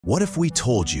What if we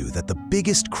told you that the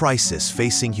biggest crisis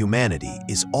facing humanity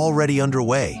is already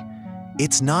underway?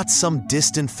 It's not some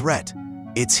distant threat.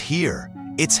 It's here.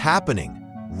 It's happening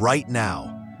right now.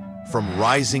 From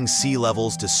rising sea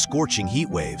levels to scorching heat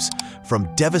waves,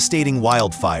 from devastating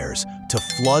wildfires to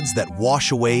floods that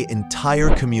wash away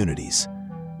entire communities,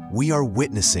 we are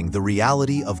witnessing the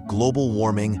reality of global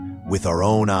warming with our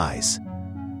own eyes.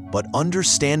 But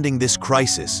understanding this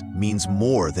crisis means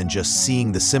more than just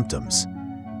seeing the symptoms.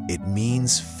 It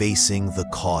means facing the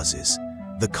causes,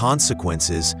 the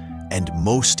consequences, and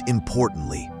most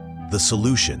importantly, the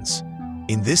solutions.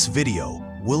 In this video,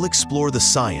 we'll explore the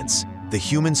science, the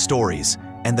human stories,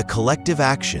 and the collective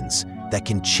actions that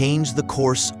can change the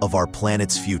course of our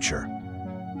planet's future.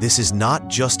 This is not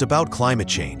just about climate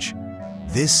change.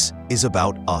 This is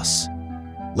about us.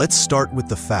 Let's start with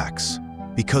the facts,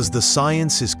 because the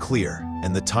science is clear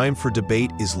and the time for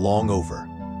debate is long over.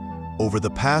 Over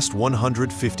the past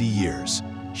 150 years,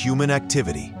 human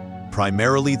activity,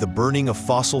 primarily the burning of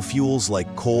fossil fuels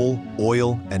like coal,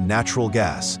 oil, and natural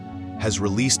gas, has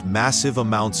released massive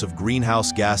amounts of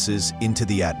greenhouse gases into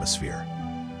the atmosphere.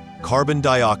 Carbon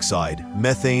dioxide,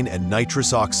 methane, and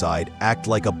nitrous oxide act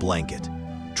like a blanket,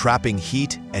 trapping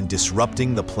heat and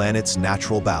disrupting the planet's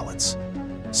natural balance.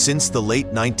 Since the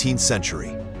late 19th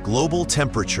century, global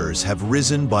temperatures have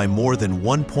risen by more than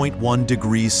 1.1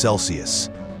 degrees Celsius.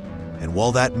 And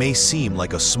while that may seem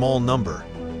like a small number,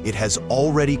 it has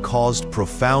already caused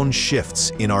profound shifts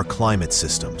in our climate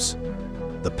systems.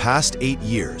 The past 8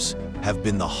 years have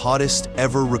been the hottest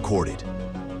ever recorded.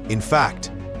 In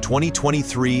fact,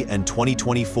 2023 and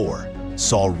 2024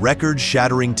 saw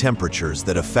record-shattering temperatures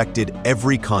that affected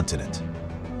every continent.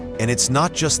 And it's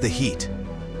not just the heat.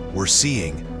 We're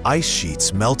seeing ice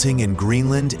sheets melting in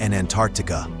Greenland and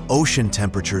Antarctica, ocean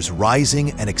temperatures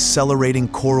rising and accelerating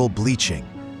coral bleaching,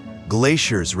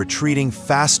 glaciers retreating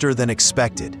faster than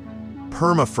expected,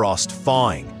 permafrost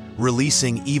thawing,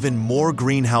 releasing even more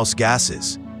greenhouse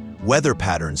gases, weather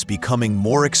patterns becoming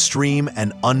more extreme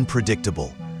and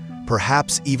unpredictable.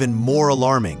 Perhaps even more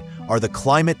alarming are the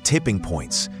climate tipping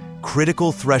points,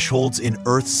 critical thresholds in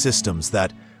Earth's systems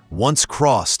that, once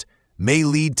crossed, may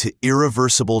lead to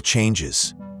irreversible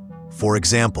changes. For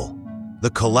example,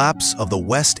 the collapse of the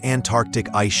West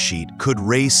Antarctic ice sheet could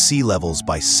raise sea levels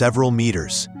by several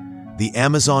meters. The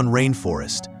Amazon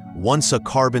rainforest, once a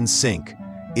carbon sink,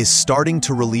 is starting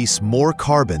to release more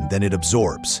carbon than it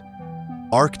absorbs.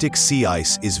 Arctic sea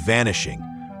ice is vanishing,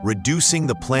 reducing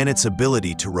the planet's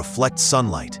ability to reflect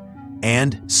sunlight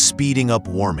and speeding up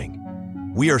warming.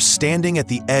 We are standing at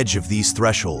the edge of these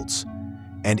thresholds,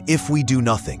 and if we do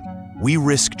nothing, we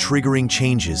risk triggering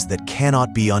changes that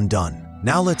cannot be undone.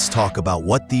 Now let's talk about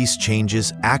what these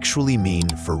changes actually mean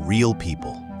for real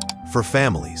people, for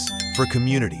families, for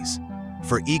communities,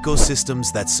 for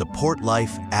ecosystems that support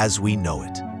life as we know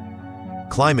it.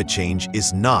 Climate change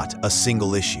is not a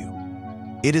single issue.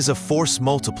 It is a force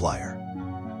multiplier.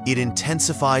 It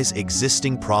intensifies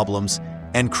existing problems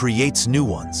and creates new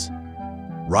ones.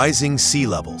 Rising sea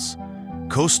levels.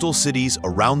 Coastal cities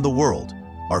around the world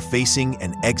are facing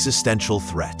an existential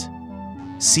threat.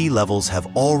 Sea levels have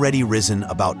already risen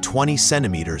about 20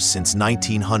 centimeters since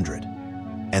 1900,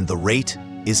 and the rate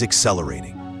is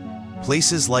accelerating.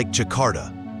 Places like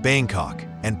Jakarta, Bangkok,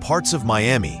 and parts of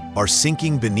Miami are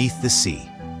sinking beneath the sea.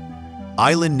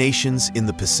 Island nations in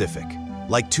the Pacific,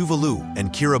 like Tuvalu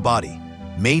and Kiribati,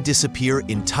 may disappear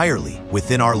entirely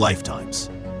within our lifetimes.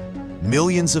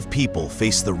 Millions of people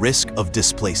face the risk of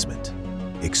displacement.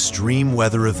 Extreme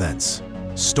weather events.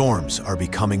 Storms are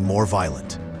becoming more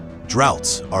violent.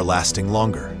 Droughts are lasting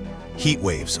longer. Heat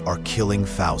waves are killing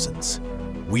thousands.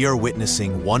 We are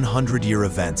witnessing 100-year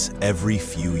events every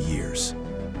few years.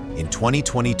 In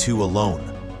 2022 alone,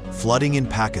 flooding in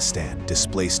Pakistan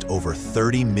displaced over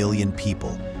 30 million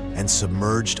people and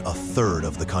submerged a third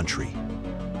of the country.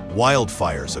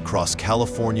 Wildfires across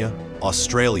California,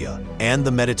 Australia, and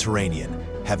the Mediterranean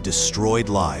have destroyed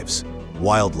lives,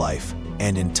 wildlife,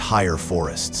 and entire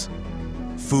forests.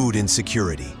 Food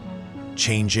insecurity,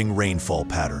 changing rainfall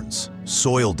patterns,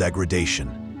 soil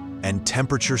degradation, and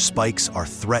temperature spikes are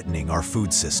threatening our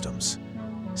food systems.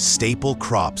 Staple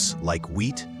crops like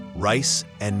wheat, rice,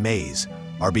 and maize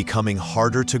are becoming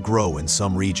harder to grow in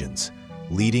some regions,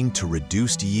 leading to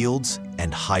reduced yields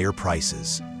and higher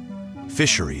prices.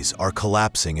 Fisheries are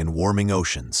collapsing in warming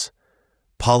oceans.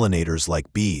 Pollinators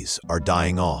like bees are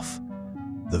dying off.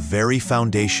 The very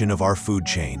foundation of our food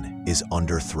chain is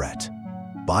under threat.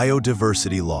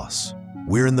 Biodiversity loss.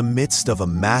 We're in the midst of a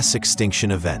mass extinction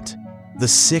event, the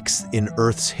 6th in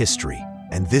Earth's history,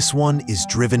 and this one is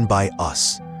driven by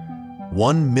us.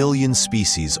 1 million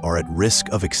species are at risk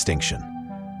of extinction.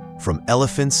 from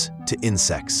elephants to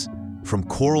insects, from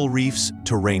coral reefs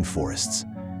to rainforests.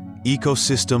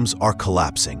 Ecosystems are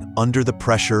collapsing under the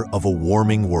pressure of a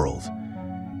warming world.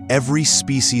 Every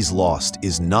species lost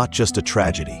is not just a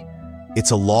tragedy.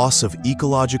 It's a loss of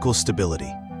ecological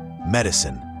stability,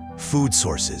 medicine, food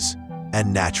sources,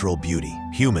 and natural beauty.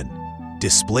 Human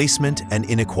displacement and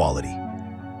inequality.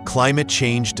 Climate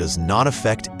change does not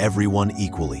affect everyone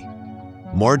equally.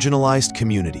 Marginalized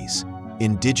communities,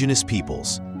 indigenous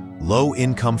peoples,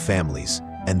 low-income families,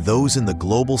 and those in the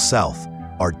global south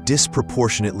are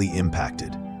disproportionately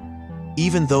impacted,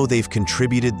 even though they've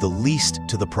contributed the least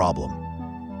to the problem.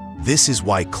 This is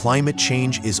why climate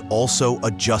change is also a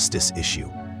justice issue.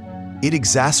 It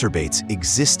exacerbates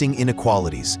existing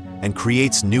inequalities and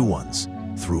creates new ones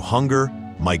through hunger,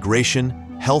 migration,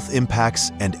 health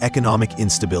impacts, and economic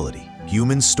instability.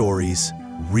 Human stories,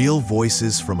 real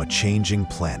voices from a changing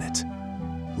planet.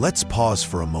 Let's pause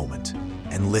for a moment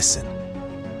and listen.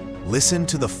 Listen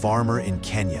to the farmer in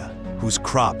Kenya whose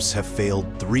crops have failed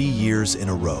 3 years in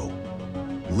a row.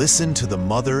 Listen to the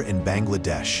mother in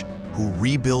Bangladesh who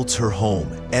rebuilds her home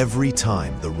every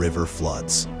time the river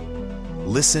floods.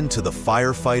 Listen to the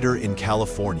firefighter in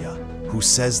California who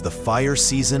says the fire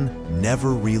season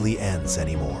never really ends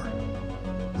anymore.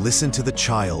 Listen to the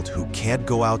child who can't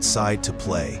go outside to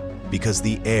play because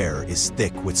the air is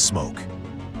thick with smoke.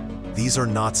 These are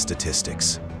not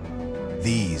statistics.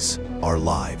 These are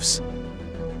lives.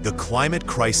 The climate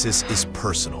crisis is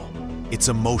personal, it's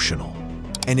emotional,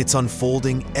 and it's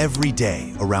unfolding every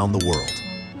day around the world.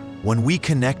 When we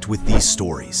connect with these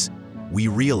stories, we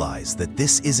realize that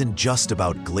this isn't just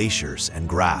about glaciers and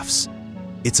graphs.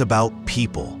 It's about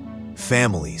people,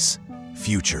 families,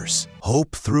 futures,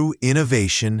 hope through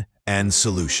innovation and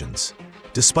solutions.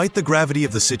 Despite the gravity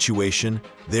of the situation,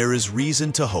 there is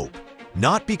reason to hope,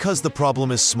 not because the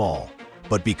problem is small,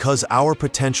 but because our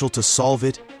potential to solve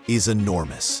it is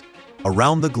enormous.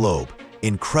 Around the globe,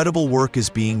 incredible work is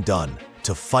being done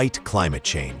to fight climate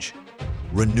change.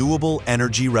 Renewable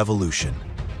energy revolution.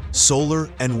 Solar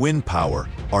and wind power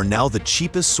are now the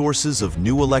cheapest sources of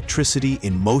new electricity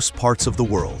in most parts of the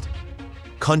world.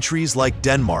 Countries like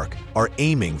Denmark are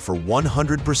aiming for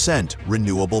 100%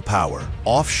 renewable power.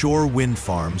 Offshore wind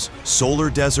farms, solar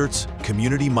deserts,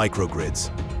 community microgrids.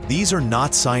 These are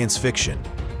not science fiction.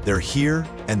 They're here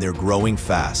and they're growing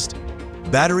fast.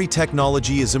 Battery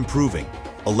technology is improving,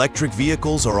 electric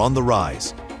vehicles are on the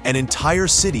rise, and entire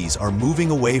cities are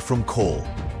moving away from coal.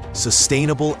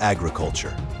 Sustainable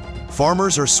agriculture.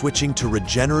 Farmers are switching to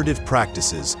regenerative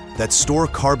practices that store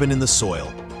carbon in the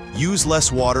soil, use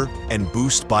less water, and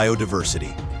boost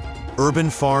biodiversity.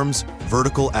 Urban farms,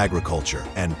 vertical agriculture,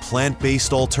 and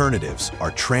plant-based alternatives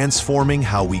are transforming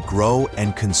how we grow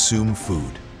and consume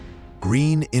food.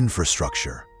 Green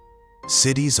infrastructure.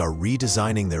 Cities are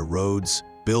redesigning their roads,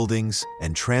 buildings,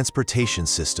 and transportation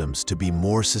systems to be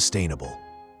more sustainable.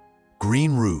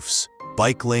 Green roofs,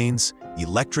 bike lanes,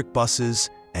 electric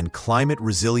buses, and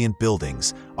climate-resilient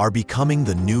buildings are becoming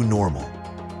the new normal.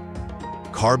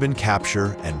 Carbon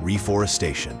capture and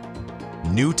reforestation.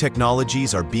 New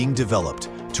technologies are being developed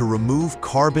to remove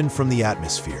carbon from the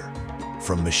atmosphere,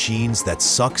 from machines that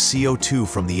suck CO2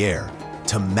 from the air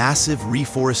to massive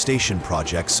reforestation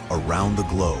projects around the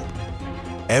globe.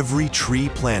 Every tree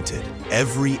planted,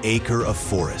 every acre of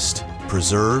forest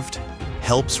preserved,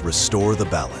 helps restore the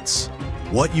balance.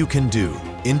 What you can do,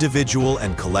 individual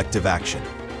and collective action.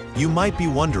 You might be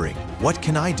wondering, what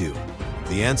can I do?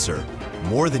 The answer,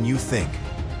 more than you think.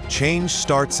 Change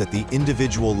starts at the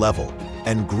individual level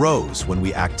and grows when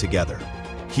we act together.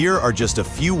 Here are just a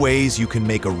few ways you can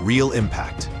make a real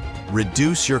impact.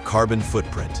 Reduce your carbon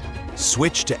footprint.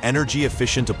 Switch to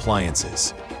energy-efficient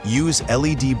appliances. Use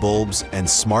LED bulbs and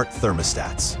smart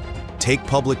thermostats. Take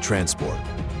public transport,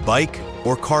 bike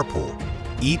or carpool.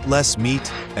 Eat less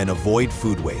meat and avoid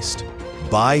food waste.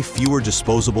 Buy fewer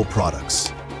disposable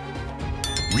products.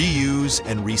 Reuse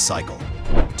and recycle.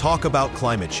 Talk about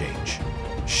climate change.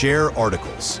 Share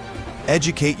articles.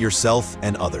 Educate yourself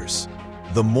and others.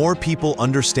 The more people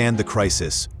understand the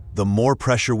crisis, the more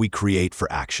pressure we create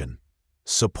for action.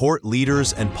 Support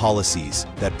leaders and policies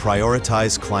that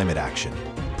prioritize climate action.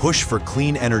 Push for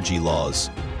clean energy laws,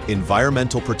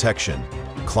 environmental protection,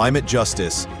 climate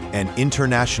justice, and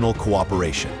international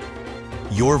cooperation.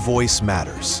 Your voice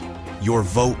matters. Your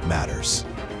vote matters.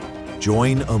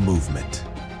 Join a movement.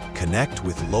 Connect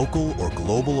with local or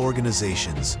global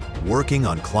organizations working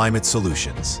on climate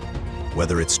solutions.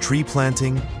 Whether it's tree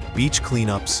planting, beach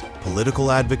cleanups, political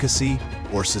advocacy,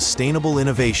 or sustainable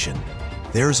innovation,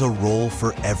 there's a role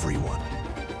for everyone.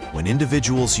 When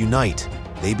individuals unite,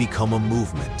 they become a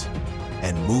movement,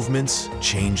 and movements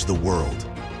change the world.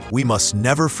 We must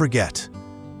never forget,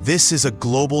 this is a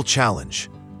global challenge,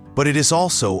 but it is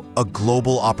also a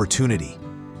global opportunity.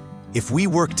 If we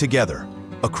work together,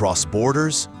 across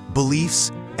borders, beliefs,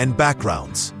 and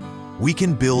backgrounds, we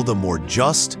can build a more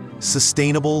just,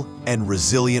 sustainable, and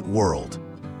resilient world.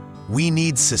 We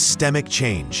need systemic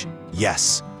change,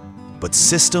 yes, but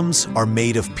systems are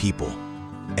made of people,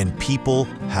 and people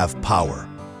have power.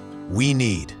 We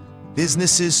need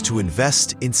businesses to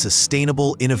invest in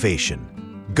sustainable innovation,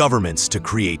 governments to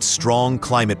create strong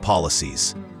climate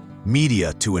policies,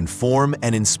 media to inform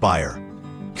and inspire,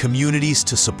 communities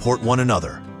to support one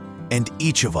another, and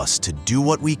each of us to do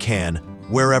what we can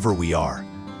wherever we are.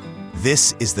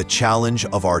 This is the challenge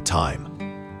of our time,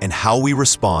 and how we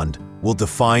respond will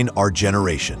define our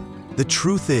generation. The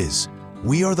truth is,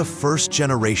 we are the first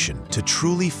generation to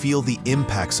truly feel the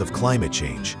impacts of climate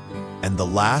change, and the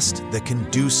last that can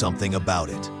do something about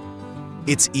it.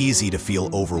 It's easy to feel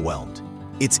overwhelmed.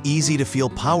 It's easy to feel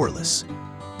powerless.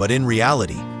 But in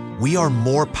reality, we are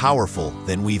more powerful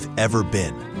than we've ever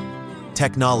been.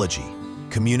 Technology,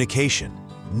 communication,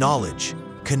 knowledge,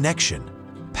 connection,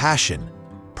 passion,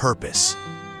 purpose.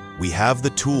 We have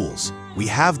the tools, we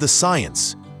have the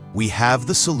science, we have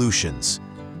the solutions.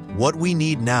 What we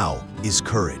need now is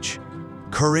courage.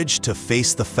 Courage to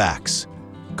face the facts.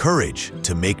 Courage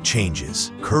to make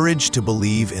changes. Courage to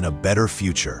believe in a better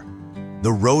future.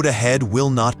 The road ahead will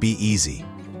not be easy,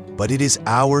 but it is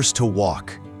ours to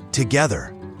walk,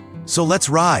 together. So let's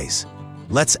rise.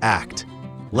 Let's act.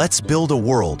 Let's build a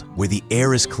world where the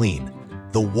air is clean,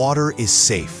 the water is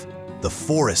safe, the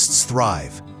forests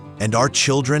thrive, and our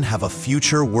children have a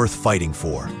future worth fighting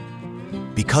for.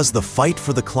 Because the fight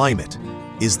for the climate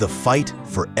is the fight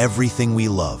for everything we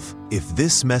love. If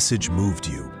this message moved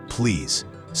you, please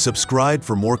subscribe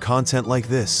for more content like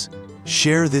this.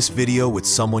 Share this video with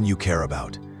someone you care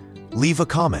about. Leave a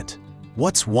comment.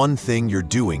 What's one thing you're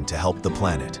doing to help the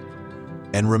planet?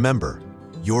 And remember,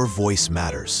 your voice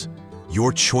matters.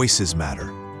 Your choices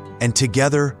matter. And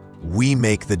together, we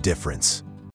make the difference.